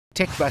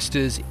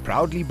TechBusters,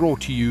 proudly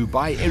brought to you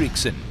by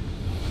Ericsson.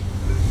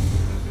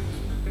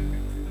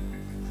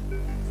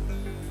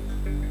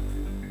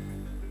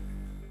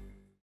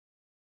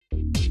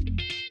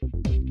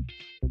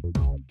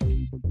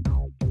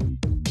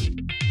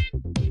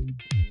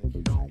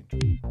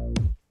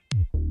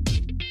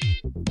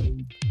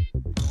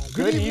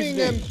 Good evening.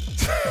 And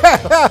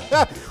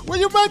well,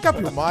 you make up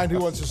your mind who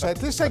wants to say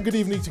it. Let's say good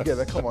evening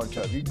together. Come on,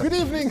 Chubby. Good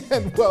evening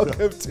and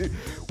welcome to...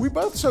 We're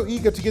both so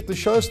eager to get the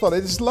show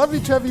started. It's lovely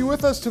to have you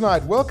with us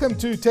tonight. Welcome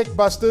to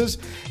TechBusters,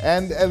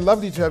 and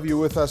lovely to have you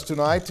with us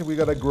tonight. We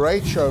got a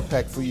great show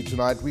packed for you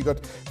tonight. We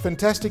got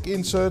fantastic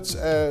inserts,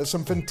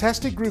 some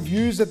fantastic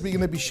reviews that we're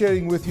going to be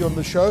sharing with you on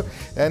the show,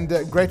 and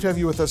great to have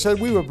you with us. So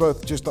we were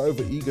both just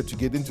over eager to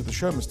get into the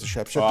show, Mr.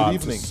 Shapshak. Good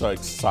evening. I'm so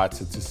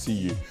excited to see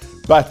you.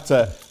 But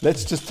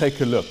let's just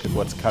take a look at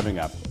what's coming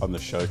up on the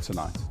show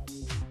tonight.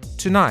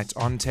 Tonight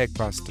on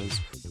TechBusters,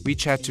 we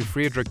chat to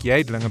Fredrik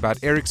Jejdling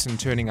about Ericsson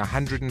turning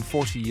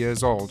 140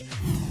 years old.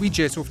 We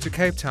jet off to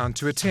Cape Town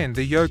to attend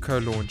the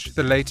Yoco launch,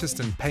 the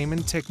latest in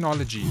payment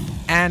technology.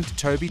 And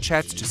Toby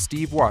chats to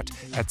Steve Watt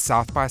at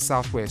South by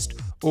Southwest.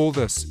 All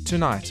this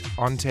tonight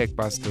on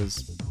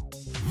TechBusters.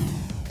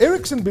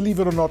 Ericsson, believe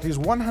it or not, is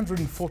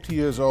 140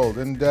 years old,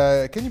 and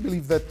can you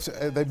believe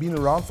that they've been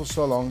around for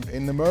so long?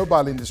 In the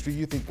mobile industry,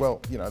 you think,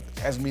 well, you know, it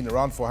hasn't been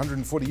around for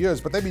 140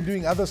 years, but they've been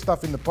doing other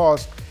stuff in the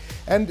past.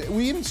 And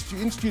we in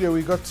studio,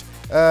 we got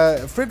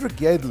Fredrik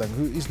Jejdling,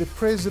 who is the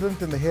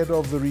president and the head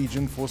of the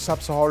region for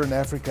Sub-Saharan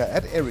Africa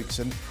at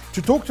Ericsson,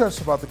 to talk to us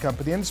about the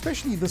company and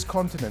especially this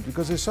continent,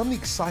 because there's so many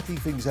exciting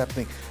things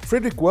happening.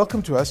 Fredrik,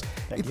 welcome to us.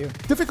 Thank you.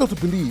 Difficult to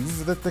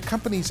believe that the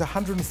company is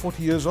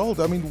 140 years old.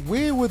 I mean,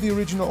 where were the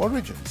original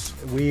origins?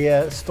 We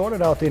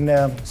started out in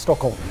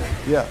Stockholm,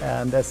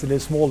 and as a little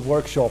small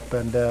workshop,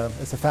 and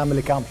as a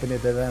family company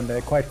that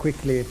then quite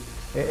quickly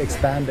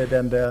expanded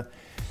and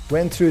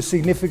went through a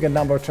significant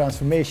number of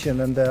transformation.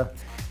 And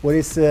what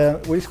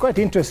is quite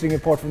interesting,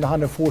 apart from the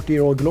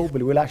 140-year-old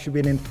globally, we've actually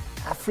been in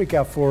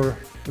Africa for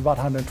about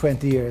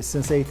 120 years,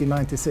 since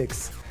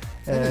 1896.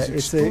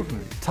 It's a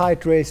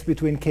tight race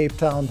between Cape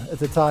Town at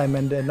the time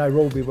and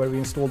Nairobi, where we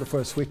installed the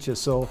first switches.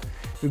 So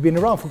we've been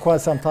around for quite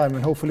some time,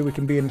 and hopefully we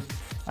can be in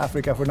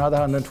Africa for another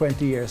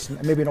 120 years.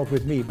 Maybe not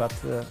with me, but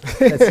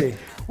let's see.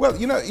 Well,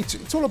 you know,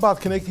 it's all about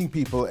connecting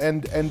people,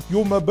 and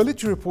your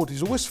mobility report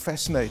is always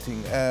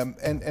fascinating,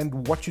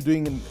 and what you're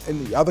doing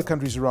in the other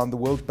countries around the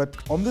world, but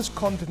on this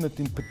continent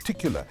in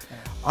particular,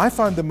 I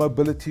find the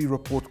mobility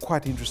report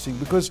quite interesting,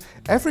 because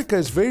Africa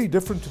is very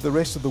different to the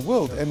rest of the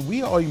world, and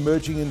we are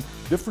emerging in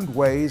different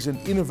ways and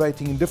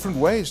innovating in different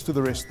ways to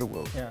the rest of the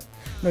world. Yeah.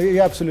 No,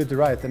 you're absolutely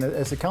right, and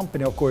as a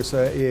company, of course,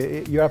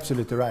 you're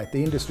absolutely right.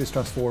 The industry is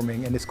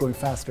transforming, and it's going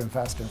faster and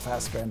faster and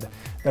faster, and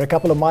there are a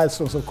couple of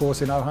milestones, of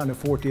course, in our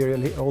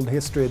 140-year-old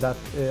history that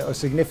are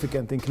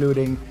significant,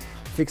 including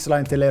fixed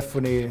line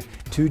telephony,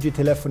 2G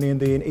telephony in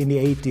the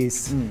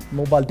 80s,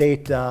 mobile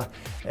data,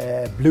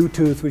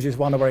 Bluetooth, which is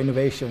one of our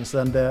innovations,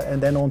 and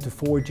then on to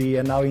 4G,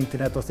 and now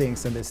Internet of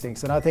Things and these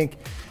things. And I think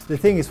the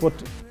thing is, what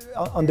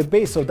on the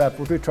base of that,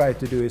 what we try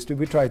to do is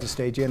we try to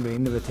stay genuinely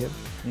innovative.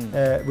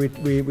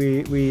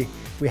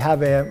 We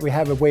have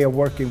a way of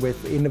working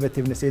with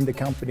innovativeness in the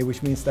company,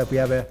 which means that we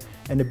have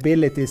an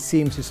ability, it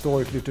seems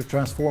historically, to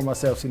transform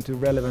ourselves into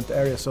relevant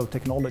areas of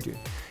technology.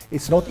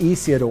 It's not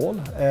easy at all,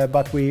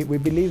 but we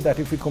believe that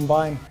if we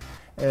combine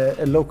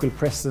a local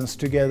presence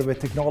together with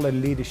technology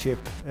leadership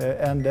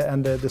and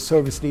the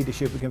service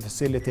leadership we can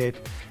facilitate,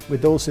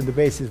 with those in the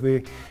basis,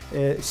 we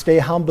stay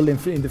humble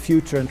in the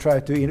future and try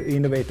to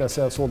innovate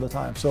ourselves all the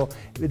time. So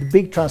with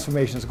big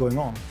transformations going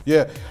on.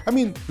 Yeah, I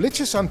mean, let's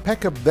just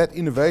unpack up that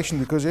innovation,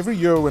 because every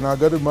year when I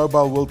go to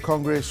Mobile World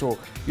Congress or,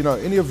 you know,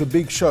 any of the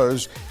big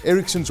shows,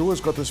 Ericsson's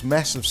always got this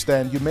massive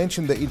stand. You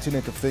mentioned the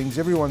Internet of Things,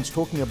 everyone's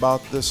talking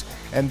about this,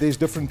 and there's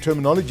different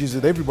terminologies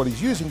that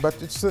everybody's using,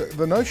 but it's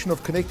the notion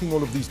of connecting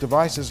all of these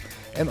devices.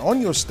 And on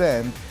your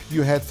stand,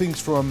 you had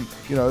things from,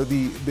 you know,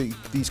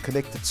 these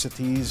connected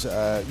cities.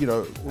 You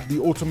know, the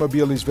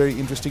automobile is very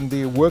interesting.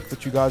 The work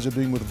that you guys are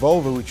doing with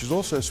Volvo, which is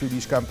also a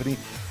Swedish company.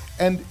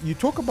 And you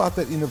talk about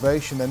that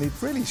innovation, and it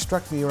really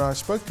struck me when I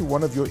spoke to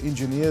one of your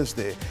engineers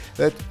there,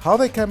 that how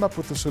they came up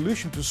with a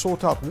solution to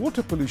sort out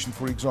water pollution,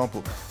 for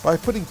example, by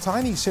putting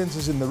tiny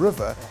sensors in the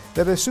river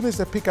that as soon as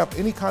they pick up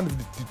any kind of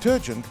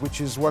detergent,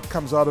 which is what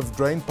comes out of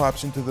drain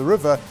pipes into the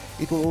river,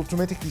 it will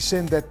automatically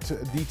send that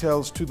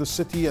details to the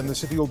city, and the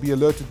city will be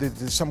alerted that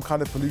there's some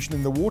kind of pollution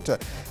in the water.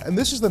 And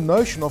this is the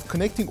notion of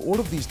connecting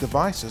all of these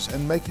devices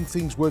and making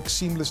things work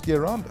seamlessly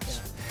around us.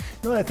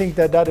 No, I think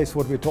that is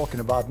what we're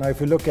talking about. Now, if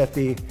we look at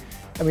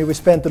we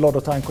spent a lot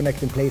of time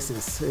connecting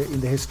places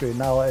in the history.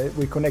 Now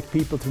we connect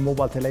people through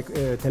mobile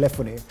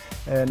telephony.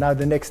 Now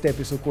the next step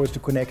is, of course, to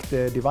connect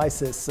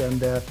devices,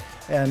 and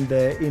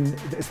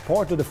as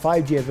part of the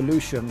 5G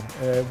evolution,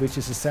 which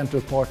is a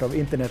central part of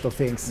Internet of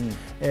Things,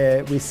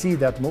 we see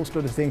that most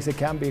of the things that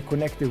can be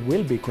connected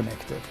will be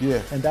connected.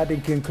 Yeah. And that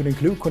could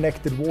include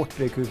connected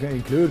water, it could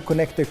include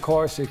connected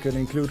cars, it could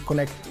include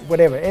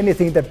whatever.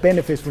 Anything that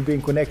benefits from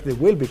being connected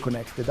will be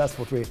connected. That's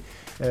what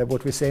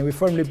we're saying. We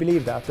firmly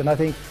believe that, and I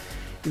think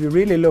if you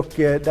really look,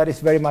 that is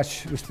very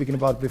much, we were speaking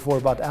about before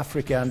about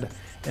Africa,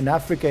 and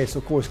Africa is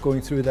of course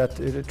going through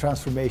that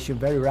transformation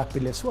very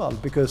rapidly as well,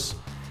 because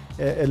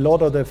a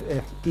lot of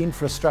the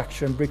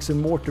infrastructure and bricks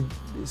and mortar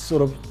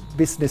sort of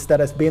business that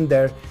has been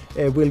there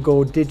will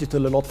go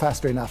digital a lot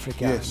faster in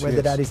Africa,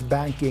 whether that is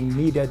banking,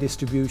 media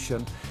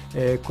distribution,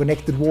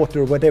 connected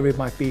water, whatever it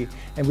might be.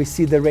 And we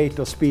see the rate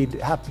of speed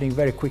happening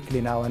very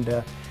quickly now,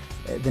 and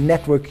the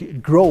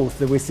network growth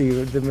that we see,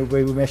 the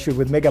way we measure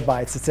with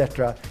megabytes,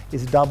 etc.,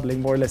 is doubling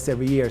more or less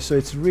every year. So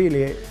it's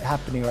really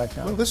happening right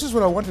now. Well, this is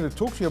what I wanted to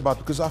talk to you about,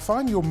 because I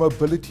find your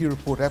mobility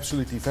report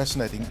absolutely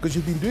fascinating, because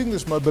you've been doing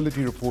this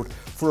mobility report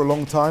for a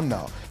long time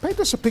now. Paint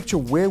us a picture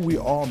where we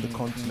are on the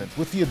continent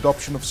with the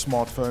adoption of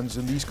smartphones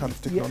and these kind of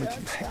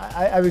technologies.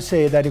 Yeah, I would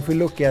say that if we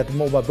look at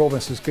mobile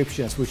broadband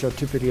subscriptions, which are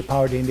typically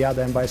powered in the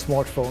other end by a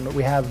smartphone,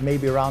 we have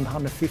maybe around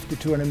 150,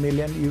 200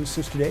 million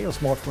users today of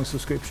smartphone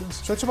subscriptions.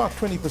 So it's about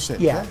 20%.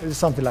 Yeah,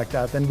 something like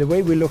that. And the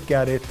way we look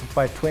at it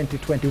by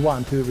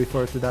 2021, to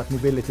refer to that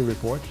mobility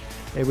report,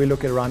 we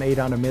look at around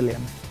 800 million.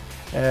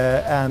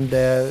 And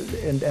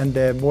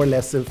more or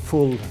less a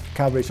full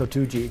coverage of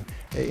 2G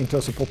in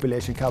terms of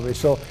population coverage.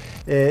 So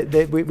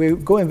we're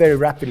going very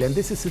rapidly, and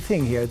this is the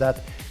thing here,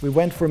 that we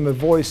went from a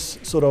voice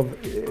sort of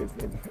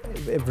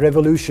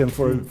revolution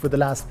for the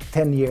last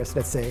 10 years,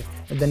 let's say,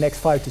 and the next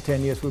 5 to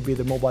 10 years will be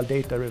the mobile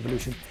data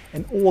revolution,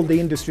 and all the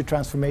industry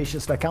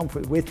transformations that come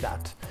with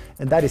that.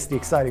 And that is the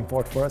exciting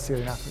part for us here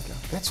in Africa.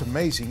 That's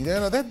amazing. You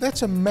know,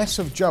 that's a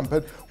massive jump.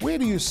 And where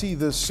do you see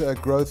this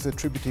growth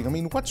attributing? I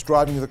mean, what's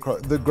driving the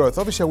growth?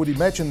 Obviously, I would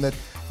imagine that,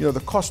 you know, the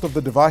cost of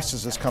the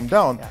devices has come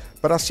down,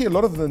 but I see a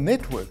lot of the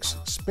networks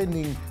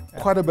spending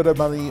quite a bit of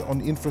money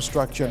on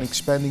infrastructure and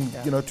expanding,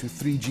 you know, to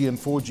 3G and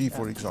 4G,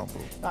 for example.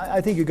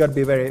 I think you've got to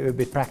be a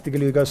bit practical.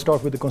 You've got to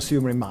start with the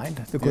consumer in mind.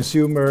 The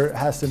consumer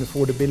has an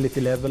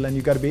affordability level, and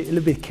you've got to be a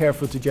little bit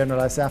careful to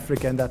generalize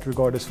Africa in that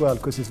regard as well,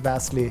 because it's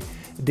vastly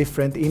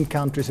different in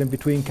countries and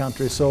between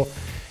countries. So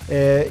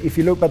if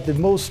you look at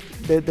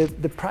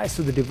the price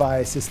of the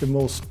device is the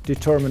most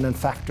determinant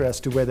factor as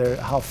to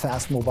how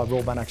fast mobile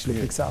broadband actually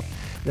picks up.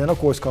 Then of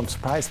course comes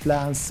price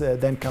plans,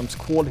 then comes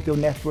quality of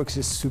networks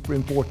is super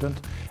important.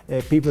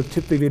 People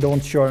typically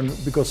don't churn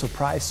because of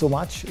price so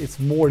much. It's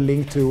more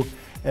linked to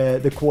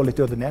the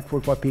quality of the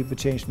network, why people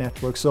change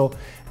networks. So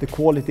the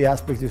quality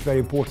aspect is very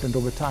important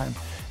over time.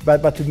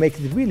 But to make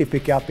it really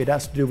pick up, it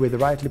has to do with the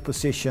rightly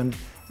positioned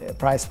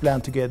price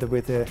plan together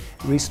with a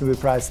reasonably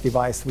priced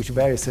device, which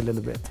varies a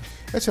little bit.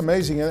 That's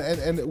amazing,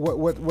 and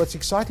what's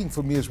exciting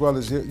for me as well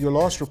is your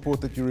last report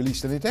that you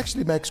released, and it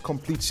actually makes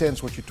complete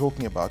sense what you're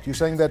talking about. You're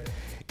saying that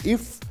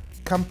if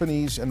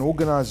companies and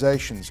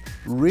organizations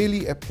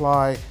really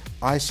apply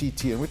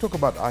ICT, and we talk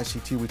about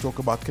ICT, we talk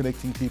about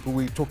connecting people,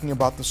 we're talking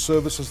about the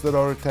services that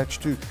are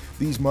attached to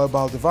these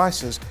mobile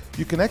devices,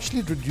 you can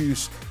actually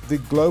reduce the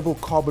global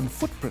carbon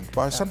footprint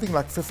by something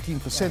like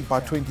 15% by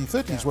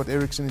 2030 is what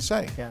Ericsson is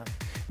saying. Yeah.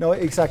 No,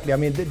 exactly. I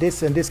mean,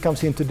 this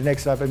comes into the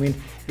next slide. I mean,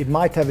 it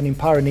might have an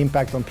empowering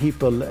impact on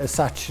people as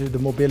such, the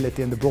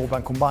mobility and the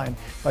broadband combined.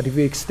 But if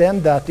we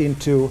extend that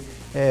into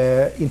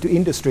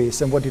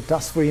industries and what it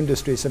does for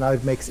industries and how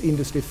it makes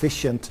industry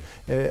efficient,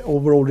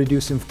 overall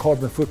reducing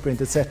carbon footprint,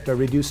 etc.,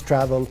 reduced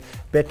travel,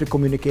 better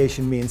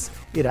communication means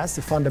it has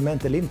a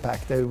fundamental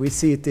impact. We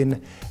see it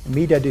in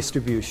media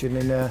distribution.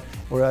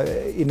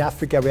 In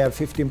Africa, we have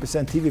 15%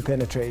 TV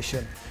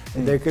penetration.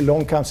 And there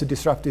along comes a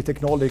disruptive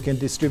technology can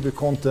distribute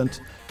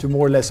content to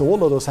more or less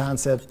all of those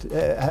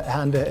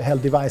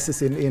handheld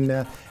devices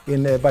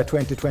by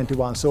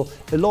 2021. So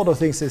a lot of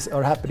things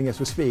are happening as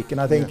we speak,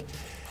 and I think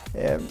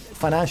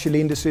financial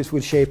industries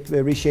will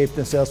reshape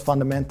themselves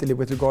fundamentally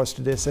with regards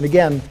to this. And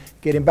again,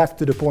 getting back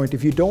to the point,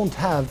 if you don't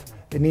have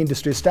an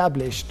industry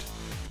established,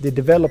 the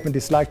development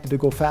is likely to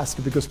go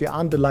faster because the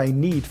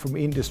underlying need from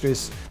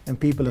industries and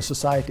people and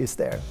society is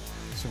there.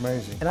 It's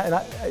amazing. And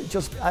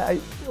I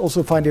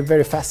also find it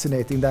very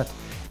fascinating that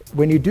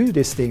when you do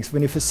these things,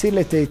 when you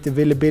facilitate the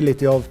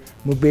availability of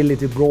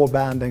mobility,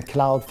 broadband and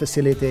cloud,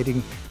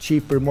 facilitating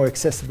cheaper, more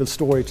accessible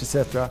storage,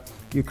 etc.,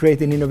 you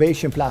create an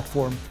innovation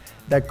platform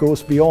that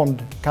goes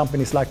beyond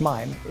companies like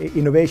mine.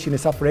 Innovation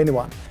is up for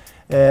anyone.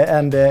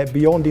 And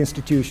beyond the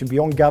institution,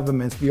 beyond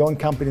governments, beyond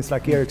companies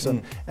like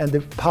Ericsson, and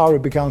the power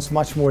becomes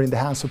much more in the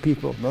hands of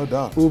people. No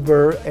doubt.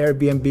 Uber,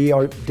 Airbnb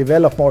are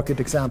developed market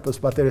examples,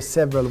 but there are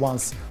several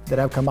ones that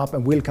have come up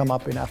and will come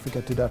up in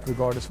Africa to that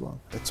regard as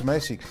well. It's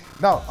amazing.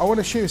 Now, I want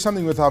to share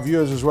something with our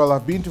viewers as well.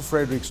 I've been to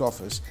Fredrik's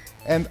office,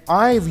 and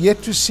I've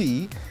yet to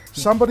see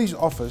somebody's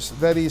office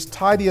that is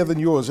tidier than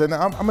yours. And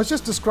I must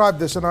just describe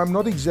this, and I'm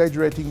not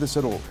exaggerating this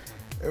at all.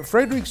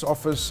 Fredrik's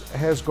office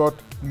has got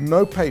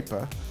no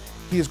paper.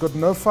 He has got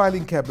no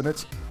filing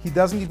cabinets. He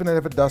doesn't even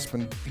have a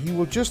dustbin. He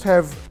will just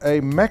have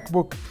a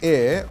MacBook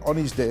Air on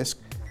his desk,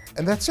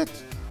 and that's it.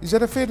 Is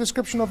that a fair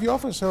description of your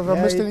office? Have I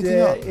missed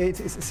anything out? It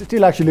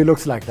still actually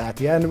looks like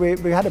that, yeah. And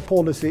we had a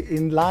policy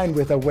in line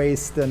with our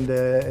waste and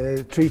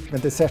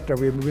treatment, etc.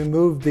 We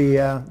removed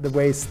the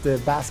waste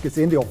baskets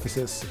in the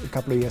offices a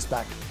couple of years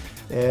back.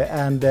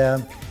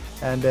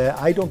 And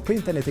I don't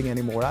print anything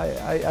anymore.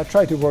 I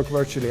try to work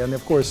virtually, and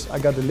of course I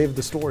got to live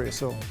the story.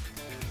 So.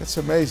 That's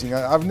amazing.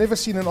 I've never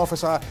seen an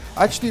office.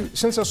 Actually,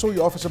 since I saw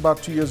your office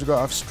about 2 years ago,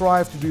 I've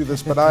strived to do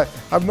this, but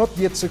I've not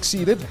yet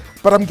succeeded.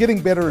 But I'm getting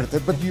better at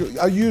it. But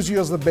I use you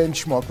as the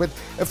benchmark. But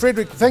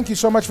Fredrik, thank you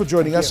so much for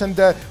joining us, and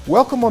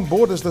welcome on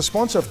board as the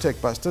sponsor of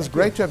TechBusters.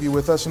 Great to have you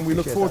with us, and we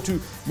look forward to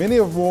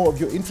more of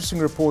your interesting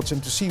reports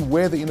and to see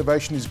where the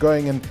innovation is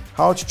going and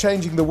how it's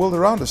changing the world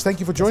around us. Thank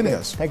you for joining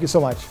us. Thank you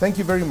so much. Thank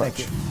you very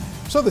much.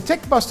 So the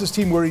TechBusters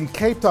team were in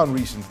Cape Town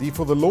recently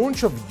for the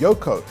launch of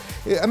Yoco,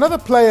 another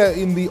player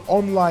in the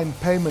online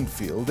payment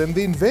field, and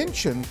the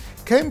invention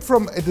came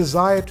from a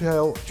desire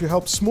to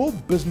help small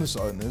business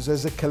owners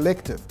as a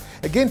collective.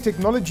 Again,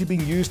 technology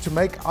being used to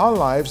make our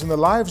lives and the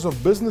lives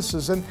of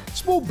businesses and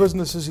small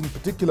businesses in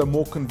particular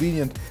more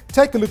convenient.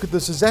 Take a look at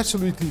this, it's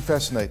absolutely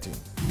fascinating.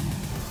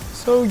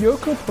 So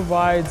Yoco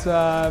provides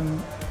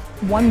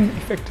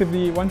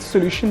one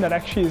solution that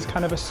actually is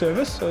kind of a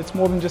service, so it's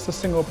more than just a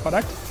single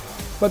product.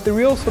 But the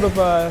real sort of,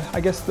 I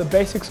guess the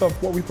basics of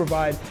what we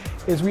provide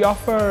is we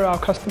offer our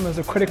customers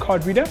a credit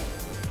card reader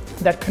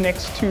that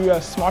connects to a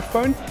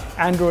smartphone,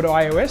 Android or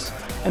iOS,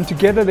 and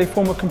together they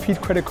form a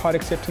complete credit card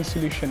acceptance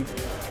solution.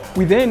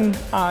 We then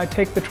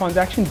take the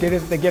transaction data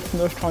that they get from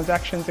those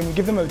transactions and we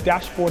give them a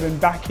dashboard and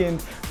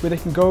back-end where they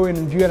can go in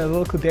and view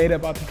analytical data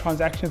about the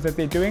transactions that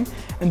they're doing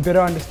and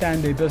better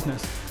understand their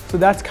business. So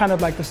that's kind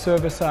of like the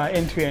service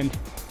end-to-end.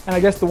 And I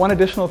guess the one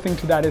additional thing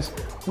to that is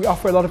we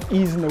offer a lot of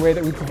ease in the way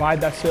that we provide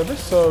that service.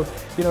 So,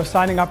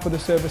 signing up for the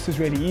service is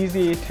really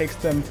easy. It takes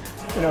them,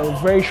 a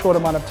very short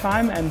amount of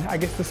time, and I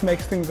guess this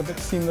makes things a bit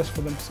seamless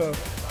for them. So,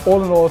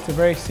 all in all, it's a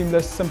very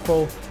seamless,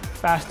 simple,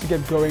 fast to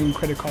get going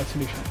credit card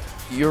solution.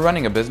 You're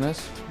running a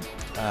business.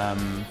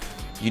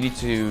 You need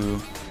to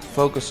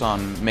focus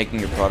on making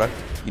your product.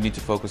 You need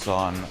to focus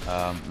on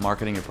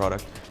marketing your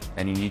product,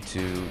 and you need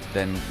to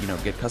then,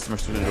 get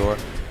customers through the door,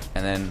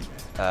 and then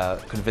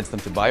convince them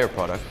to buy your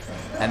product,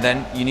 and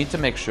then you need to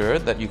make sure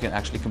that you can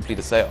actually complete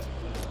a sale.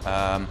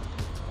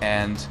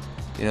 And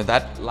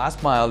that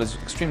last mile is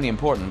extremely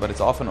important, but it's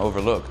often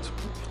overlooked.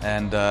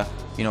 And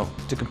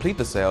to complete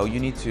the sale, you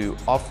need to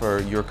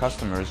offer your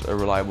customers a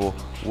reliable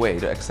way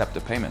to accept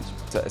a payment.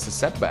 It's a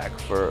setback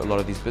for a lot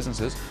of these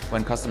businesses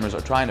when customers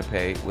are trying to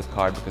pay with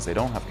card because they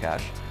don't have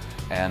cash,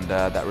 and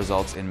that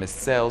results in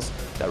missed sales.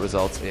 That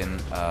results in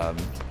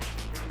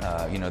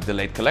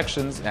delayed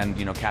collections and,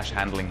 cash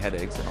handling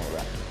headaches and all of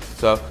that.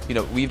 So,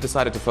 we've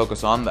decided to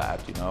focus on that.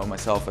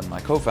 Myself and my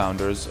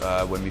co-founders,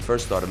 when we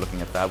first started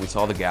looking at that, we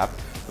saw the gap.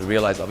 We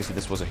realized obviously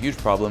this was a huge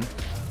problem,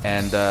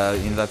 and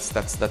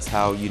that's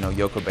how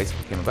Yoco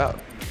basically came about.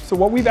 So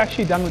what we've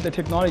actually done with the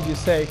technology is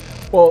say,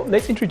 well,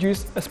 let's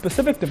introduce a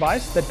specific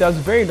device that does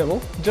very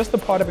little, just the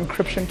part of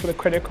encryption for the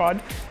credit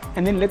card,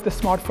 and then let the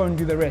smartphone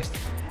do the rest.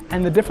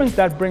 And the difference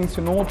that brings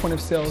to normal point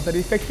of sale is that it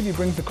effectively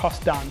brings the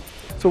cost down.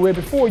 So where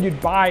before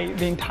you'd buy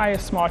the entire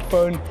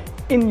smartphone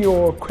in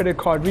your credit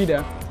card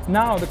reader,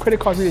 now the credit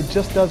card reader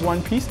just does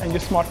one piece and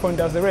your smartphone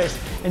does the rest,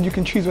 and you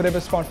can choose whatever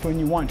smartphone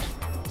you want.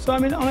 So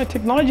on a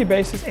technology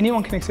basis,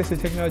 anyone can access the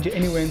technology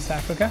anywhere in South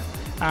Africa.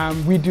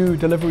 We do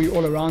delivery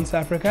all around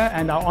South Africa,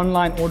 and our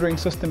online ordering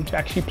system to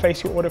actually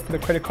place your order for the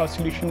credit card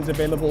solution is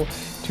available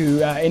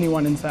to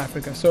anyone in South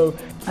Africa. So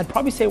I'd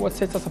probably say what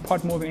sets us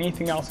apart more than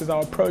anything else is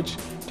our approach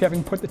to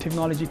having put the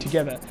technology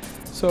together.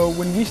 So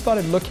when we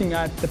started looking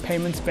at the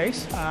payment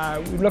space,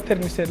 we looked at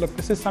it and we said, look,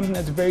 this is something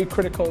that's very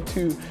critical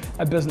to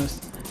a business.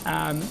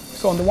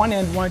 So on the one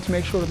hand, we wanted to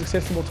make sure it was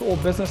accessible to all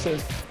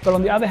businesses, but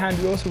on the other hand,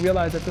 we also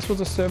realized that this was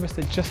a service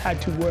that just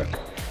had to work.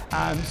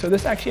 So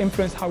this actually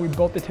influenced how we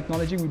built the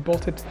technology. We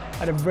built it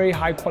at a very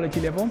high quality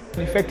level.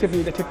 And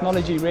effectively, the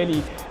technology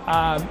really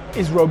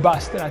is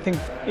robust, and I think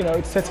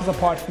it sets us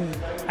apart from,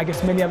 I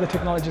guess, many other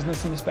technologies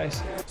in the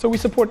space. So we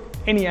support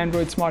any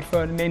Android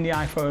smartphone and any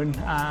iPhone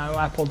or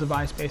Apple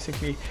device,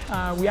 basically.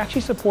 We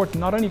actually support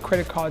not only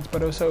credit cards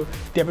but also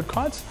debit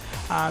cards.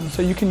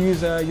 So you can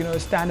use a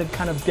standard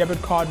kind of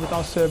debit card with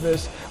our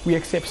service. We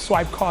accept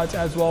swipe cards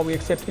as well. We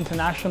accept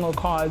international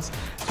cards.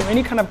 So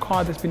any kind of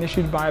card that's been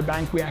issued by a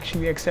bank, we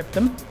actually accept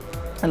them,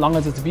 as long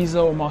as it's Visa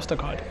or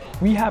MasterCard.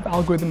 We have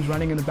algorithms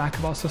running in the back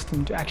of our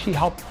system to actually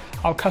help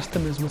our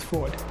customers with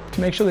fraud,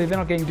 to make sure that they're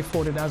not getting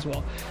defrauded as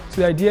well.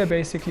 So the idea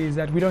basically is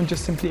that we don't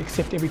just simply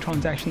accept every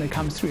transaction that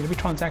comes through. Every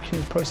transaction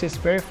is processed,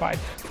 verified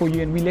for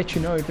you, and we let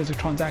you know if there's a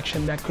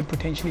transaction that could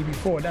potentially be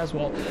fraud as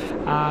well.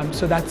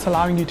 So that's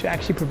allowing you to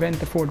actually prevent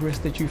the fraud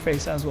risk that you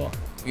face as well.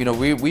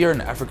 We are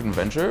an African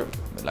venture,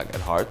 at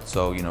heart.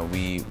 So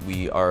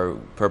our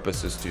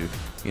purpose is to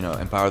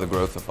empower the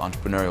growth of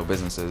entrepreneurial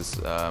businesses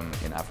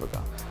in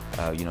Africa.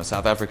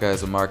 South Africa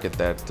is a market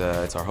that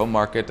it's our home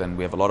market, and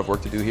we have a lot of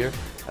work to do here,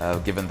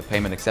 given the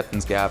payment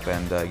acceptance gap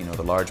and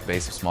the large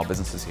base of small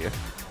businesses here.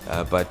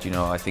 But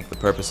I think the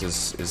purpose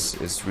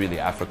is really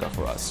Africa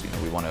for us.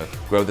 We want to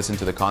grow this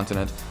into the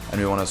continent, and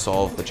we want to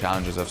solve the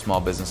challenges of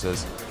small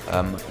businesses,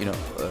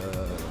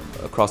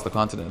 across the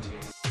continent.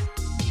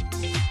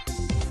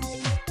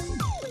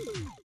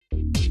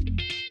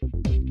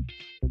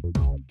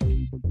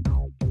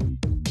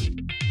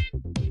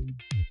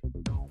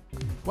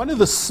 One of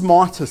the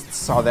smartest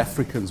South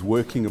Africans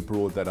working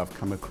abroad that I've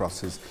come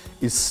across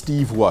is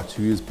Steve Watt,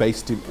 who is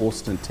based in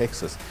Austin,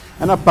 Texas.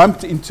 And I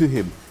bumped into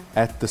him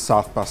at the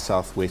South by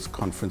Southwest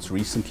conference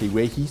recently,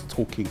 where he's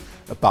talking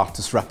about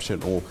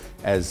disruption, or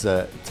as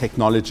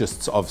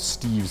technologists of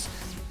Steve's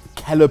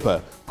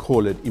caliber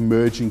call it,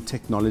 emerging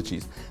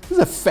technologies. This is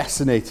a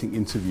fascinating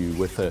interview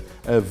with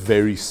a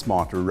very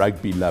smart,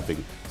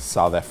 rugby-loving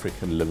South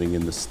African living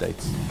in the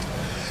States.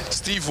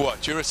 Steve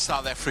Watt, you're a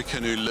South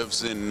African who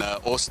lives in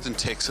Austin,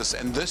 Texas,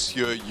 and this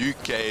year you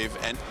gave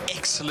an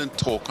excellent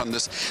talk on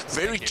this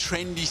very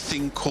trendy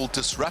thing called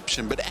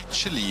disruption, but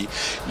actually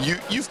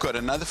you've got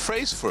another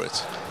phrase for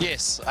it.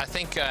 Yes, I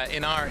think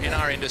in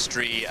our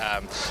industry,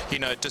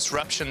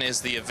 disruption is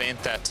the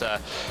event that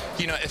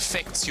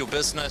affects your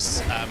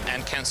business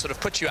and can sort of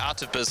put you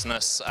out of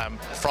business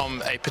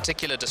from a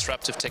particular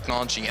disruptive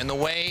technology. And the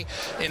way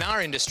in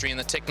our industry, in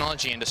the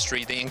technology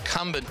industry, the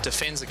incumbent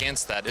defends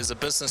against that is a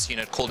business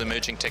unit called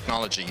emerging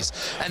technologies,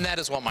 and that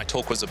is what my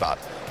talk was about.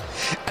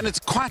 And it's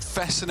quite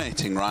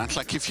fascinating, right?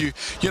 Like if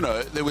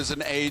there was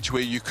an age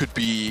where you could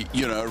be,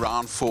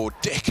 around for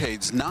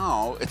decades.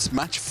 Now it's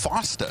much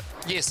faster.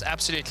 Yes,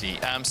 absolutely.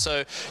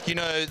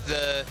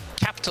 The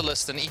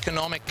capitalist and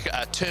economic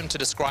term to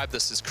describe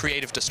this is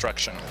creative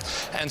destruction.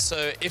 And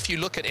so if you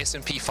look at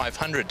S&P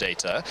 500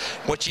 data,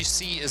 what you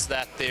see is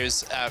that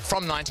there's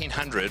from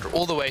 1900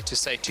 all the way to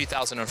say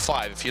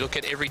 2005, if you look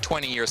at every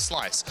 20-year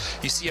slice,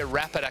 you see a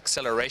rapid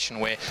acceleration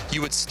where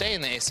you would stay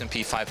in the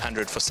S&P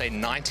 500 for say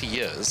 90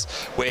 years,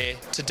 where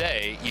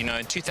today,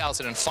 in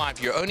 2005,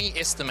 you're only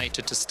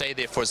estimated to stay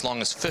there for as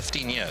long as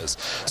 15 years.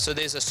 So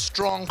there's a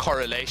strong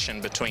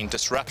correlation between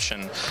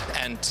disruption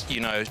and,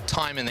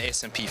 time in the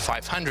S&P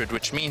 500,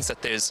 which means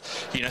that there's,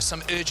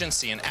 some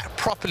urgency in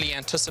properly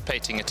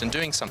anticipating it and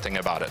doing something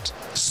about it.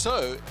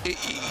 So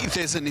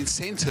there's an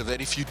incentive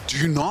that if you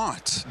do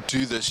not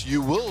do this,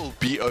 you will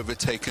be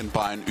overtaken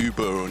by an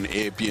Uber or an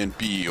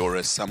Airbnb or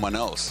as someone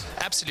else.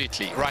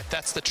 Absolutely, right.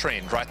 That's the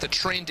trend, right? The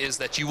trend is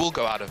that you will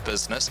go out of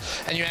business,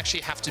 and you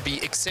actually have to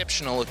be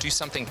exceptional or do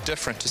something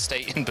different to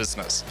stay in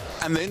business.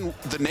 And then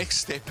the next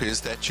step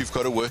is that you've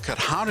got to work out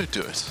how to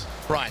do it.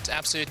 Right,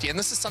 absolutely. And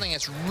this is something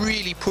that's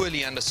really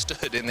poorly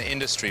understood in the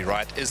industry,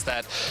 right? Is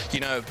that,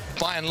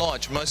 by and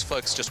large, most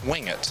folks just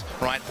wing it,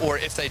 right? Or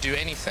if they do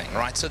anything,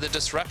 right? So the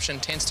disruption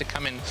tends to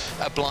come in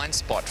a blind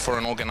spot for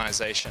an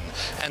organization.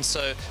 And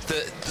so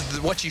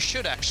what you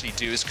should actually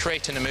do is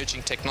create an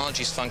emerging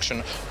technologies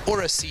function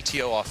or a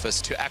CTO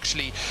office to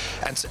actually,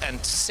 and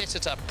set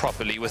it up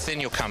properly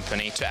within your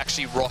company to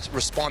actually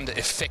respond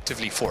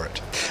effectively for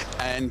it.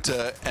 And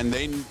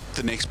then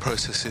the next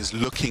process is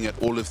looking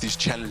at all of these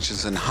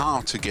challenges and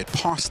how to get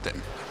past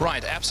them.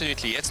 Right,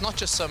 absolutely. It's not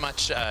just so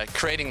much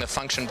creating the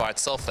function by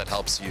itself that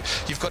helps you.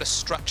 You've got to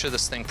structure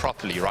this thing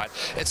properly, right?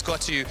 It's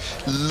got to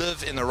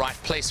live in the right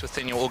place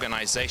within your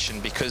organization,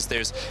 because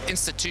there's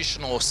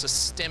institutional or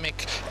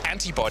systemic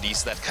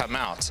antibodies that come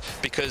out,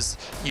 because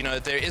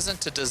there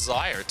isn't a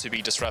desire to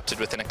be disrupted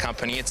within a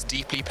company. It's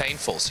deeply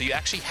painful. So you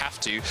actually have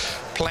to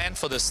plan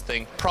for this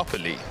thing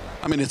properly.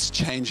 I mean, it's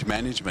change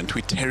management.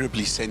 We're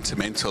terribly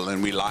sentimental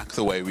and we like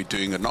the way we're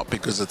doing it, not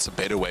because it's a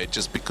better way,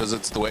 just because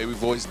it's the way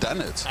we've always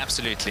done it.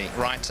 Absolutely,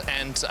 right.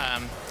 And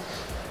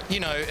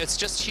it's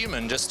just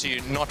human just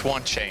to not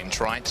want change,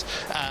 right?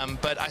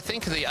 But I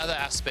think the other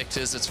aspect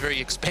is it's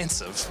very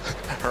expensive,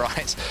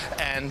 right?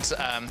 And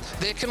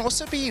there can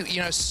also be,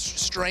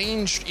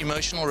 strange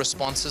emotional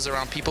responses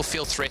around people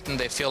feel threatened.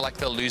 They feel like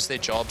they'll lose their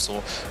jobs,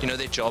 or,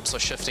 their jobs are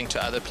shifting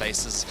to other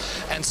places.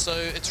 And so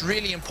it's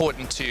really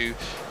important to,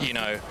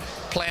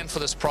 plan for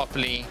this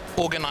properly,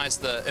 organize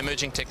the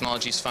emerging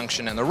technologies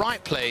function in the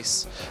right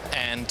place,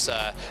 and,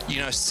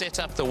 set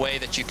up the way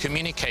that you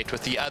communicate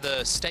with the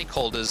other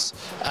stakeholders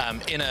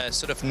in a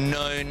sort of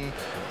known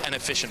and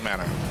efficient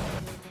manner.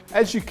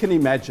 As you can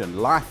imagine,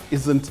 life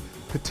isn't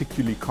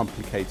particularly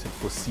complicated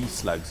for sea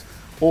slugs,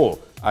 or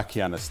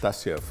Aki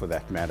Anastasio for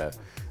that matter.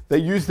 They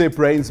use their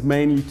brains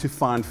mainly to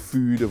find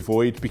food,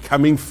 avoid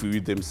becoming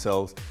food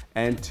themselves,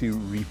 and to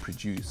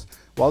reproduce.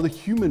 While the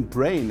human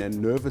brain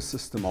and nervous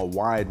system are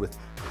wired with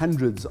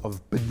hundreds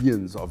of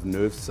billions of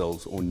nerve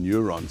cells or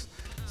neurons,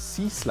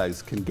 sea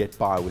slugs can get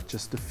by with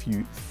just a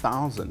few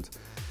thousand.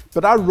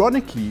 But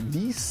ironically,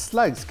 these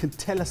slugs can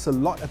tell us a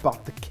lot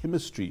about the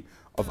chemistry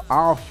of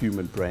our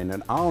human brain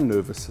and our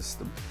nervous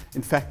system.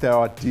 In fact, they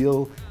are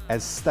ideal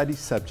as study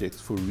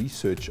subjects for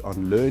research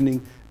on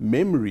learning,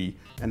 memory,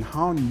 and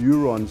how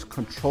neurons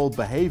control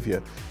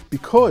behavior,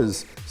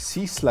 because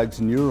sea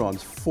slugs'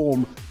 neurons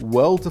form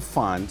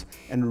well-defined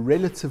and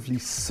relatively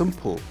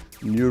simple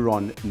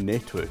neuron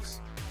networks.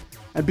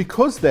 And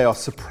because they are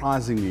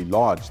surprisingly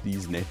large,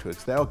 these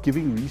networks, they are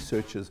giving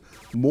researchers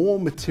more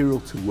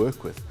material to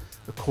work with,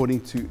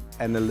 according to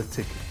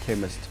analytic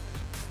chemist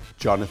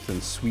Jonathan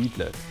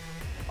Sweedler.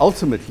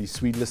 Ultimately,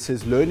 Sweedler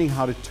says learning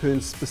how to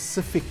turn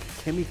specific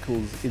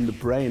chemicals in the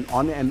brain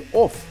on and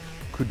off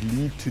could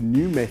lead to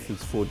new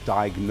methods for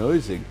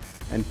diagnosing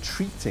and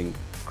treating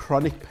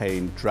chronic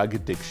pain, drug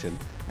addiction,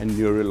 and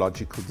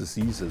neurological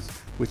diseases,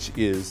 which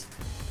is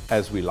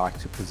as we like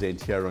to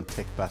present here on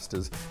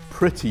TechBusters,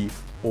 pretty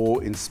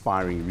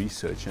awe-inspiring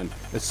research. And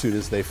as soon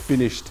as they've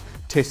finished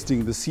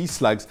testing the sea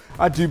slugs,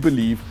 I do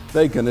believe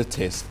they're going to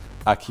test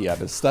Aki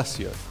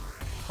Anastasio.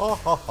 Ha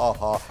ha ha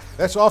ha.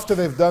 That's after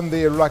they've done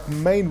their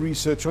main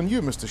research on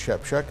you, Mr.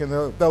 Shapshak,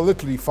 and they'll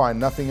literally find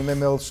nothing, and then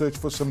they'll search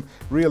for some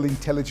real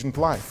intelligent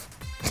life.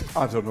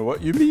 I don't know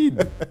what you mean.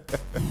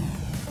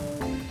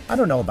 I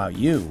don't know about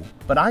you,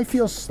 but I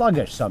feel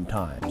sluggish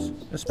sometimes,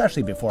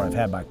 especially before I've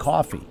had my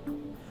coffee.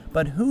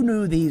 But who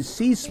knew these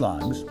sea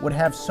slugs would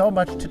have so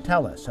much to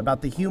tell us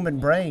about the human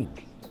brain?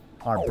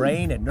 Our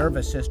brain and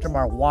nervous system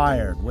are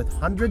wired with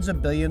hundreds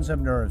of billions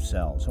of nerve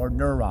cells, or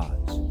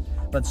neurons.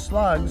 But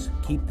slugs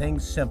keep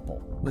things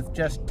simple, with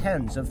just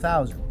tens of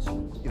thousands.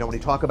 You know, when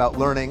you talk about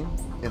learning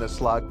in a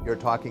slug, you're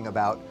talking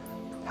about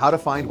how to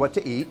find what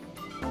to eat,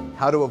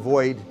 how to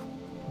avoid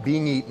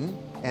being eaten,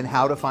 and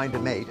how to find a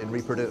mate and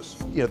reproduce.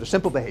 You know, the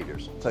simple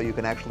behaviors. So you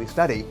can actually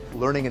study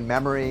learning and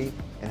memory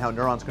and how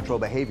neurons control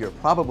behavior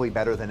probably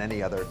better than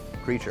any other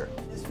creature.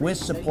 With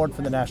support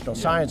from the National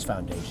Science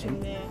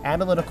Foundation,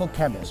 analytical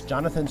chemist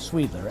Jonathan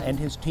Sweedler and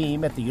his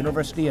team at the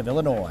University of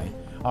Illinois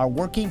are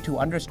working to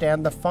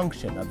understand the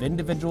function of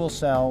individual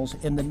cells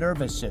in the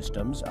nervous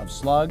systems of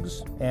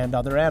slugs and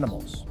other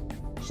animals.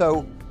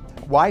 So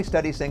why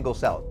study single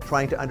cell?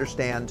 Trying to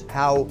understand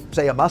how,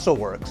 say, a muscle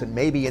works, and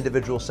maybe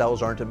individual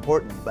cells aren't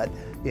important, but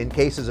in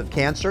cases of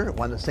cancer,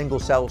 when a single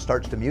cell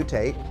starts to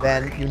mutate,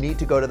 then you need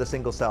to go to the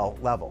single cell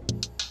level.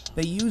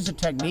 They use a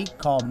technique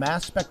called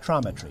mass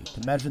spectrometry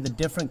to measure the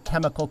different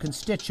chemical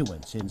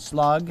constituents in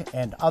slug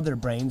and other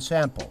brain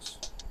samples.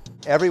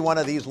 Every one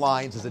of these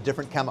lines is a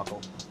different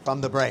chemical from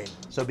the brain.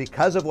 So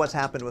because of what's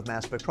happened with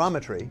mass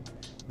spectrometry,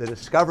 the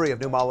discovery of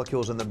new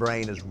molecules in the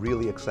brain is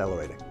really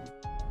accelerating.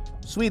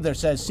 Sweedler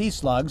says sea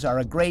slugs are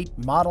a great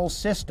model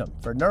system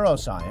for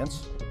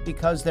neuroscience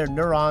because their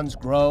neurons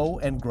grow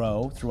and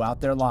grow throughout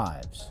their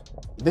lives.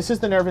 This is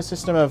the nervous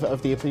system of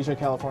the Aplysia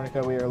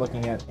californica we are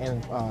looking at,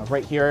 and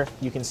right here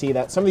you can see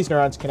that some of these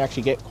neurons can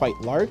actually get quite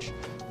large,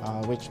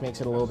 which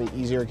makes it a little bit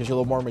easier, gives you a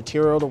little more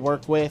material to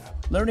work with.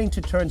 Learning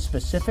to turn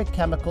specific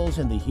chemicals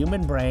in the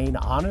human brain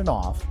on and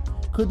off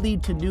could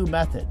lead to new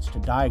methods to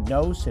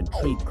diagnose and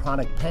treat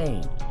chronic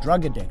pain,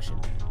 drug addiction,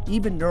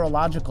 even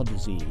neurological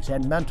disease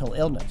and mental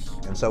illness.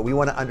 And so we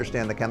want to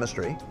understand the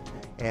chemistry,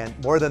 and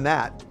more than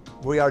that,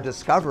 we are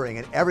discovering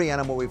in every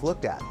animal we've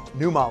looked at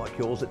new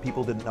molecules that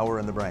people didn't know were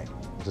in the brain.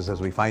 Just as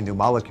we find new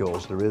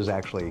molecules, there is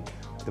actually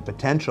the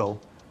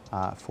potential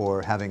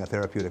for having a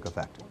therapeutic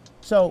effect.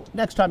 So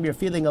next time you're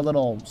feeling a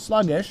little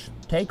sluggish,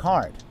 take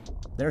heart.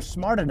 They're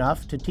smart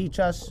enough to teach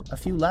us a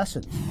few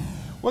lessons.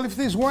 Well, if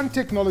there's one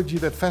technology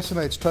that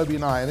fascinates Toby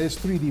and I, and it's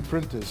 3D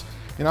printers.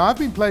 You know, I've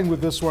been playing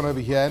with this one over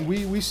here, and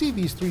we see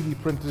these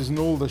 3D printers in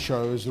all the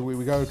shows where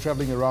we go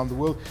traveling around the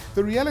world.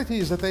 The reality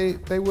is that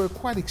they were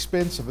quite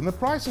expensive, and the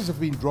prices have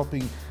been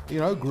dropping, you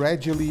know,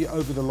 gradually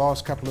over the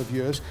last couple of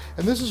years.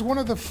 And this is one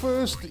of the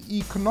first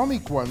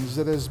economic ones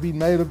that has been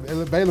made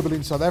available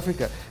in South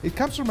Africa. It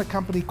comes from a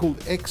company called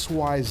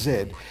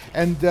XYZ,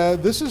 and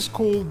this is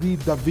called the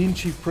Da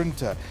Vinci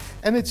printer.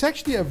 And it's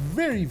actually a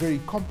very,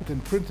 very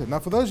competent printer. Now,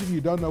 for those of you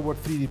who don't know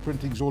what 3D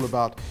printing is all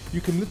about,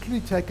 you can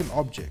literally take an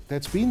object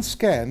that's been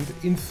scanned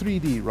in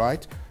 3D,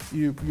 right?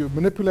 You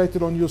manipulate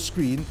it on your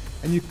screen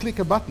and you click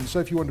a button. So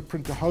if you want to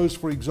print a hose,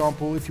 for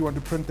example, if you want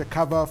to print a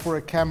cover for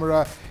a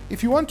camera,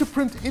 if you want to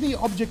print any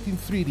object in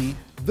 3D,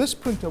 this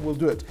printer will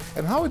do it.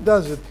 And how it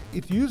does it,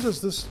 it uses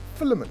this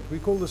filament. We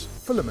call this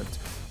filament.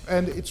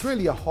 And it's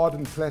really a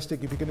hardened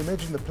plastic. If you can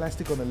imagine the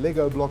plastic on a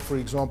Lego block, for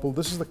example,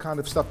 this is the kind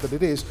of stuff that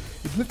it is.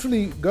 It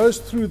literally goes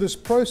through this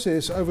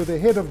process over the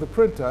head of the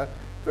printer,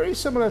 very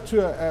similar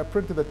to a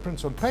printer that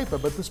prints on paper,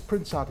 but this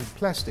prints out in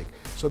plastic.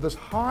 So this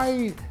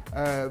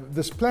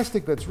this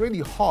plastic that's really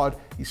hard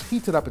is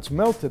heated up, it's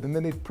melted, and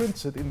then it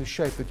prints it in the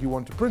shape that you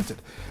want to print it.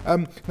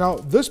 Now,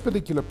 this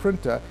particular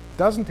printer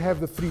doesn't have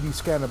the 3D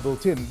scanner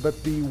built in,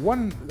 but the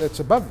one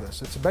that's above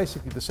this, it's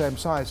basically the same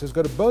size, has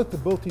got both the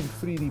built-in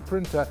 3D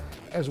printer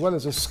as well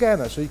as a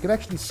scanner. So you can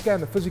actually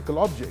scan a physical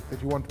object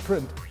that you want to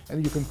print,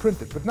 and you can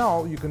print it. But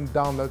now you can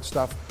download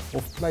stuff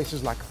off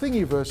places like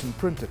Thingiverse and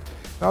print it.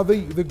 Now,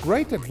 the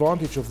great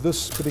advantage of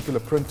this particular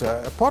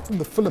printer, apart from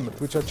the filament,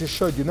 which I just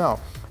showed you now,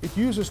 it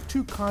uses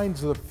two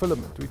kinds of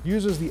filament. It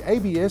uses the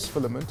ABS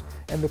filament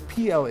and the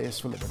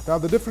PLS filament. Now,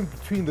 the difference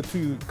between the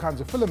two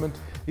kinds of filament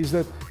is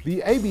that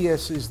the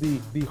ABS is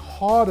the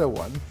harder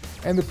one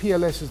and the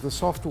PLS is the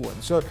softer one.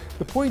 So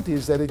the point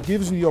is that it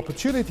gives you the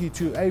opportunity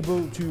to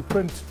able to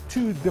print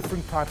two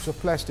different types of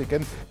plastic.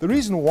 And the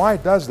reason why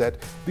it does that,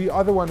 the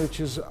other one, which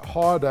is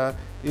harder,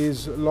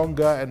 is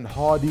longer and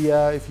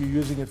hardier if you're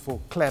using it for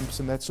clamps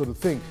and that sort of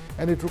thing.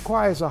 And it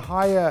requires a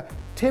higher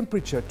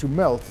temperature to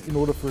melt in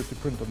order for it to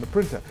print on the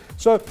printer.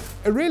 So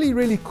a really,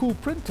 really cool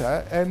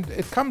printer, and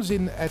it comes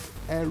in at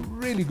a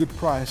really good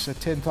price at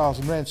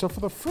 10,000 Rand. So for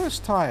the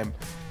first time,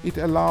 it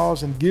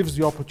allows and gives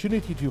the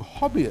opportunity to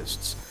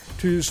hobbyists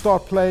to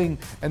start playing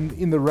and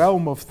in the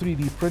realm of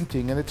 3D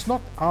printing, and it's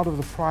not out of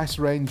the price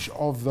range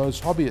of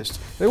those hobbyists.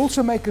 They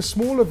also make a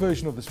smaller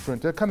version of this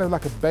printer, kind of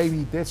like a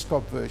baby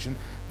desktop version.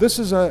 This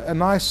is a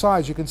nice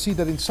size. You can see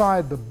that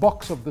inside the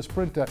box of this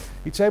printer,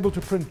 it's able to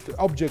print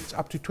objects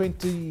up to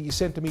 20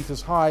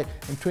 centimeters high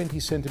and 20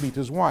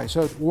 centimeters wide.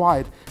 So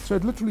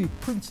it literally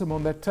prints them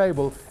on that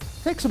table.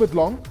 Takes a bit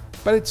long,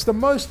 but it's the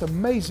most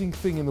amazing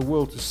thing in the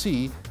world to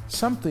see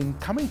something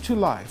coming to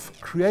life,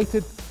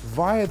 created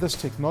via this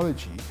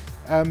technology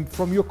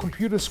from your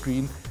computer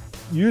screen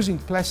using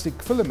plastic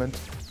filament,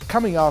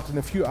 coming out in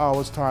a few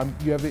hours time,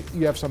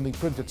 you have something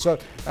printed. So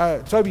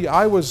Toby,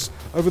 I was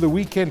over the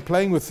weekend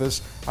playing with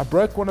this. I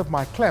broke one of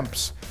my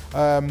clamps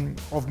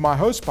of my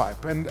hose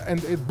pipe, and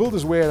it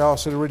builder's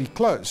warehouse had already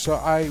closed. So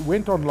I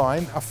went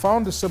online, I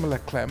found a similar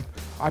clamp,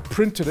 I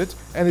printed it,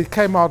 and it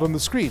came out on the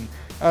screen.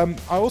 I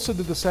also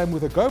did the same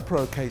with a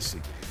GoPro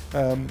casing.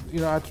 You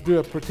know, I had to do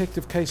a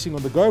protective casing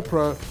on the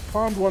GoPro,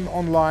 found one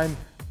online,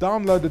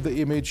 downloaded the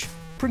image,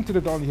 printed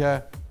it on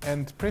here,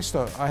 and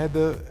presto, I had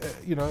the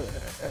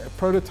a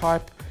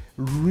prototype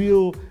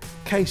real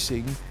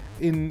casing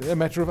in a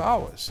matter of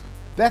hours.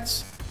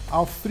 That's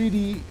our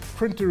 3D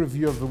printer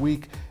review of the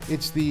week.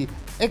 It's the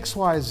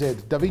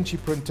XYZ Da Vinci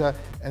printer,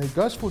 and it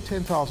goes for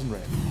 10,000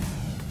 Rand.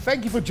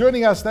 Thank you for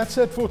joining us. That's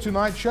it for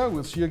tonight's show.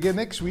 We'll see you again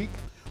next week.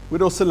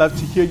 We'd also love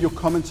to hear your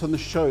comments on the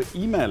show.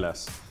 Email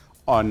us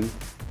on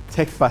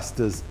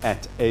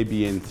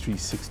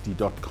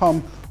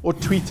techbusters@abn360.com or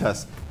tweet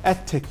us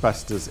at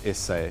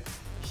techbustersSA.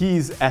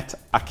 He's at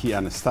Aki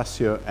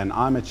Anastasio and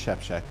I'm at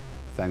Shapshak.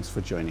 Thanks for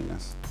joining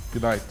us.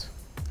 Good night.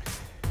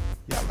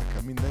 Yeah, like,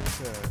 I mean,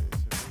 that's